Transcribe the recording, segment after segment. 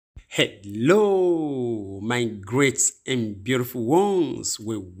Hello, my great and beautiful ones.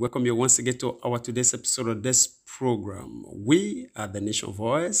 We welcome you once again to our today's episode of this program. We are the Nation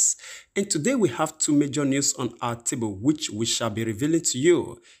Voice, and today we have two major news on our table, which we shall be revealing to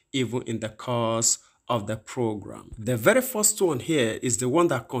you even in the course of the program. The very first one here is the one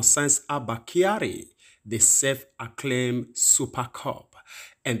that concerns Abba Kyari, the self-acclaimed super cop.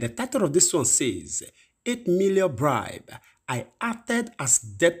 And the title of this one says, 8 million bribe. I acted as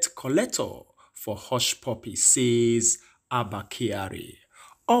debt collector for Hushpuppi, says Abba Kyari.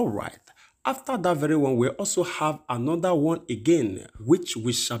 All right. After that very one, we also have another one again, which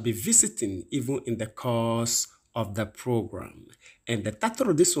we shall be visiting even in the course of the program. And the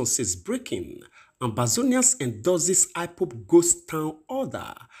title of this one says, Breaking. Ambazonians endorses Ipob ghost town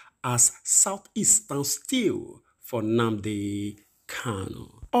order as Southeast stands still for Nnamdi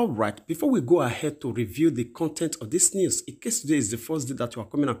Kanu. Alright, before we go ahead to review the content of this news, in case today is the first day that you are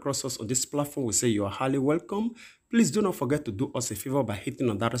coming across us on this platform, we say you are highly welcome. Please do not forget to do us a favor by hitting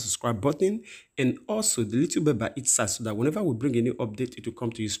on that subscribe button and also the little bell by each side so that whenever we bring a new update, it will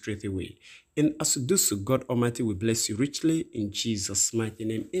come to you straight away. And as you do so, God Almighty will bless you richly in Jesus' mighty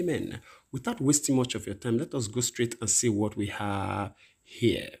name. Amen. Without wasting much of your time, let us go straight and see what we have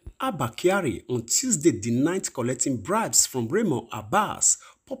here. Abba Kyari on Tuesday denied collecting bribes from Ramon Abbas,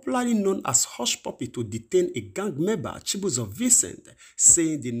 popularly known as Hushpuppi, to detain a gang member, Chibuzo Vincent,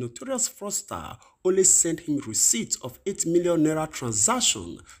 saying the notorious fraudster only sent him receipts of 8 million naira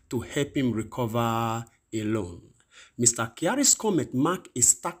transaction to help him recover a loan. Mr. Kyari's comment marked a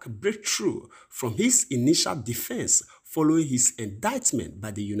stark breakthrough from his initial defense following his indictment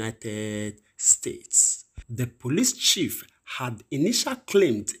by the United States. The police chief had initially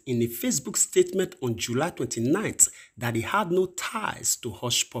claimed in a Facebook statement on July 29th that he had no ties to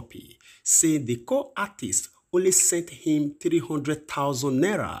Hushpuppi, saying the co-artist only sent him 300,000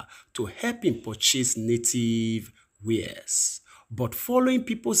 naira to help him purchase native wares. But following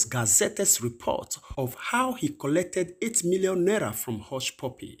People's Gazette's report of how he collected 8 million naira from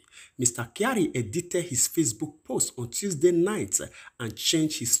Hushpuppi, Mr. Kyari edited his Facebook post on Tuesday night and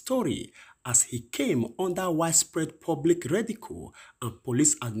changed his story as he came under widespread public ridicule and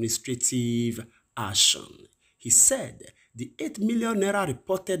police administrative action. He said the 8 million naira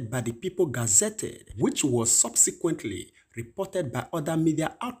reported by the People Gazette, which was subsequently reported by other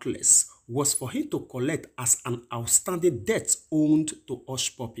media outlets, was for him to collect as an outstanding debt owed to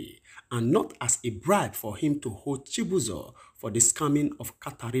Hushpuppi and not as a bribe for him to hold Chibuzo for the scamming of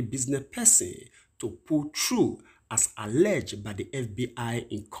Qatari business person to pull through as alleged by the FBI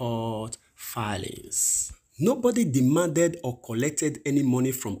in court filings. Nobody demanded or collected any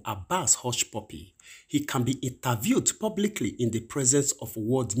money from Abbas Hushpuppi. He can be interviewed publicly in the presence of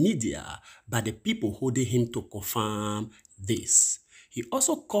world media by the people holding him to confirm this. He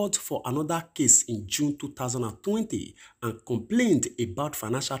also called for another case in June 2020 and complained about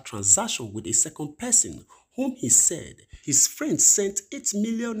financial transaction with a second person whom he said his friend sent 8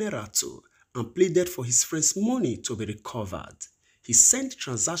 million naira to and pleaded for his friend's money to be recovered. He sent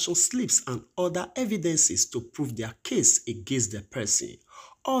transaction slips and other evidences to prove their case against the person.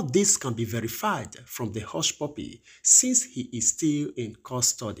 All this can be verified from the Hushpuppi since he is still in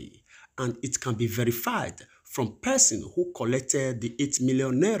custody, and it can be verified from person who collected the 8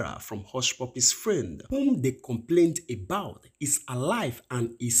 million naira from Hushpuppi's friend, whom they complained about is alive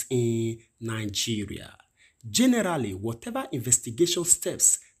and is in Nigeria. Generally, whatever investigation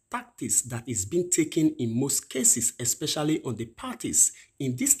steps tactics that is being taken in most cases, especially on the parties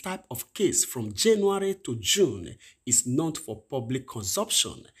in this type of case from January to June, is not for public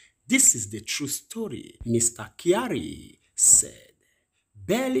consumption. This is the true story, Mr. Kyari said.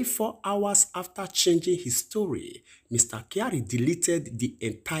 Barely 4 hours after changing his story, Mr. Kyari deleted the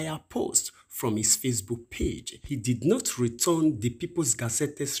entire post from his Facebook page. He did not return the People's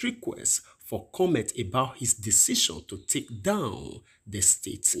Gazette's request for comment about his decision to take down the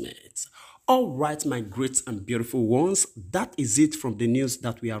statement. All right, my great and beautiful ones, that is it from the news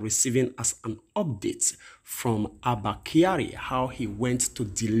that we are receiving as an update from Abba Kyari, how he went to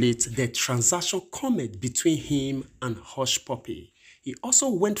delete the transaction comment between him and Hushpuppi. He also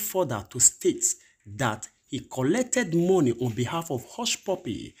went further to state that he collected money on behalf of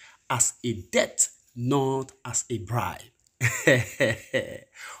Hushpuppi as a debt, not as a bribe.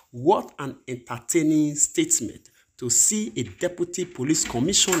 What an entertaining statement to see a deputy police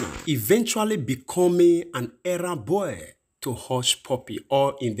commissioner eventually becoming an errand boy to Hushpuppi,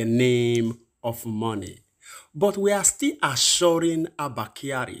 all in the name of money. But we are still assuring Abba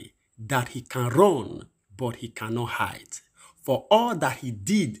Kyari that he can run, but he cannot hide. For all that he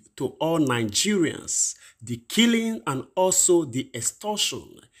did to all Nigerians, the killing and also the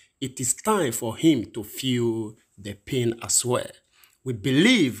extortion, it is time for him to feel the pain as well. We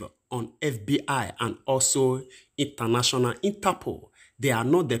believe on FBI and also international Interpol. They are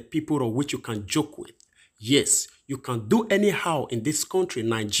not the people of which you can joke with. Yes, you can do anyhow in this country,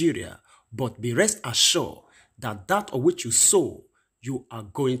 Nigeria, but be rest assured that that of which you sow, you are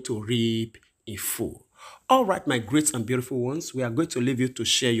going to reap in full. All right, my great and beautiful ones, we are going to leave you to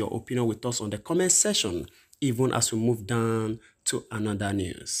share your opinion with us on the comment section, even as we move down to another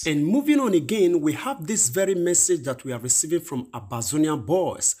news. And moving on again, we have this very message that we are receiving from Ambazonian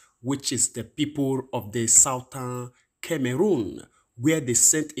boys, which is the people of the southern Cameroon, where they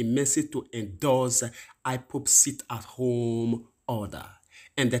sent a message to endorse Ipob sit-at-home order.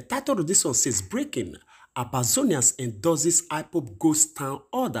 And the title of this one says, Breaking, Ambazonians endorses Ipob ghost town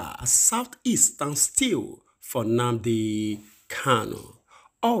order as Southeast stands still for Nnamdi Kanu.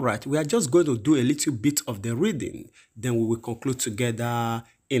 All right, we are just going to do a little bit of the reading, then we will conclude together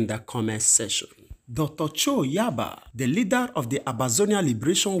in the comment section. Dr. Cho Yaba, the leader of the Ambazonian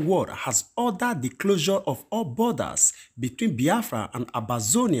Liberation War, has ordered the closure of all borders between Biafra and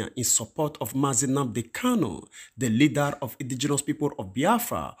Ambazonia in support of Mazi Nnamdi Kanu, the leader of indigenous people of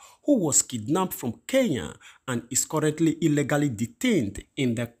Biafra, who was kidnapped from Kenya and is currently illegally detained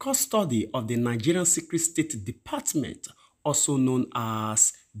in the custody of the Nigerian Secret State Department, also known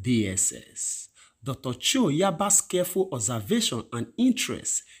as DSS. Dr. Cho Yaba's careful observation and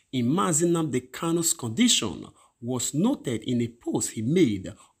interest in Mazi Nnamdi Kanu's condition was noted in a post he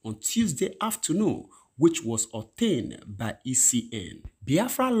made on Tuesday afternoon, which was obtained by ECN.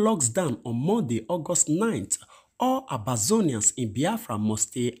 Biafra locks down on Monday, August 9th. All Ambazonians in Biafra must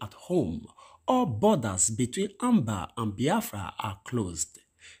stay at home. All borders between Amba and Biafra are closed.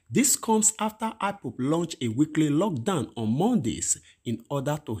 This comes after Ipob launched a weekly lockdown on Mondays in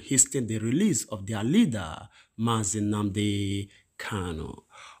order to hasten the release of their leader, Mazi Nnamdi Kanu.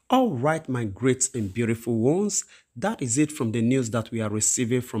 All right, my great and beautiful ones, that is it from the news that we are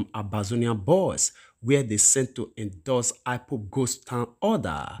receiving from Ambazonian boys, where they sent to endorse Ipob ghost town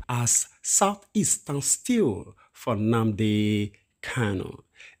order as Southeast stands still for Nnamdi Kanu.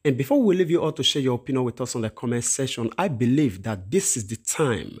 And before we leave you all to share your opinion with us on the comment section, I believe that this is the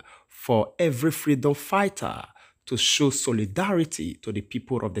time for every freedom fighter to show solidarity to the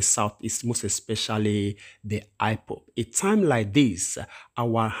people of the Southeast, most especially the Ipob. A time like this,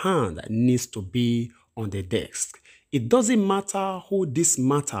 our hand needs to be on the desk. It doesn't matter who this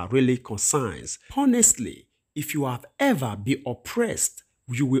matter really concerns. Honestly, if you have ever been oppressed,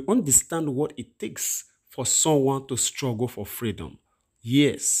 you will understand what it takes for someone to struggle for freedom.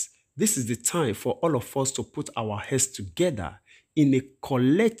 Yes, this is the time for all of us to put our heads together in a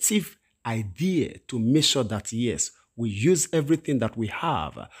collective idea to make sure that, yes, we use everything that we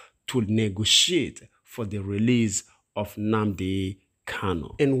have to negotiate for the release of Nnamdi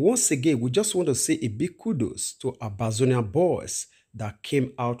Kanu. And once again, we just want to say a big kudos to Ambazonian boys that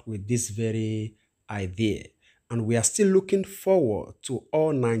came out with this very idea. And we are still looking forward to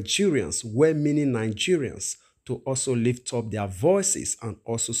all Nigerians, well-meaning Nigerians, to also lift up their voices and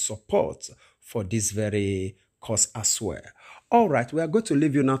also support for this very cause as well. All right, we are going to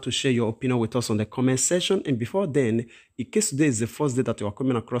leave you now to share your opinion with us on the comment section. And before then, in case today is the first day that you are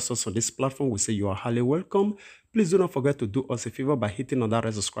coming across us on this platform, we say you are highly welcome. Please do not forget to do us a favor by hitting on that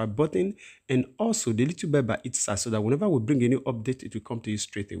red subscribe button and also the little bell by its side so that whenever we bring a new update, it will come to you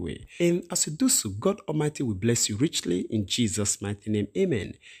straight away. And as you do so, God Almighty will bless you richly in Jesus' mighty name.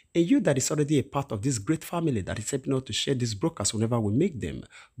 Amen. And you that is already a part of this great family that is helping us to share this broadcast whenever we make them,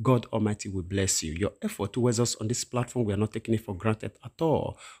 God Almighty will bless you. Your effort towards us on this platform, we are not taking it for granted at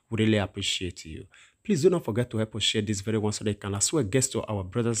all. We really appreciate you. Please do not forget to help us share this very one so they can as well get to our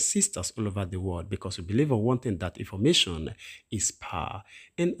brothers and sisters all over the world, because we believe on one thing, that information is power.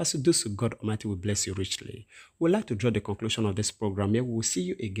 And as you do so, God Almighty will bless you richly. We'd like to draw the conclusion of this program here. We will see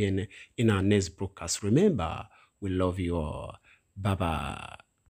you again in our next broadcast. Remember, we love you all. Bye-bye.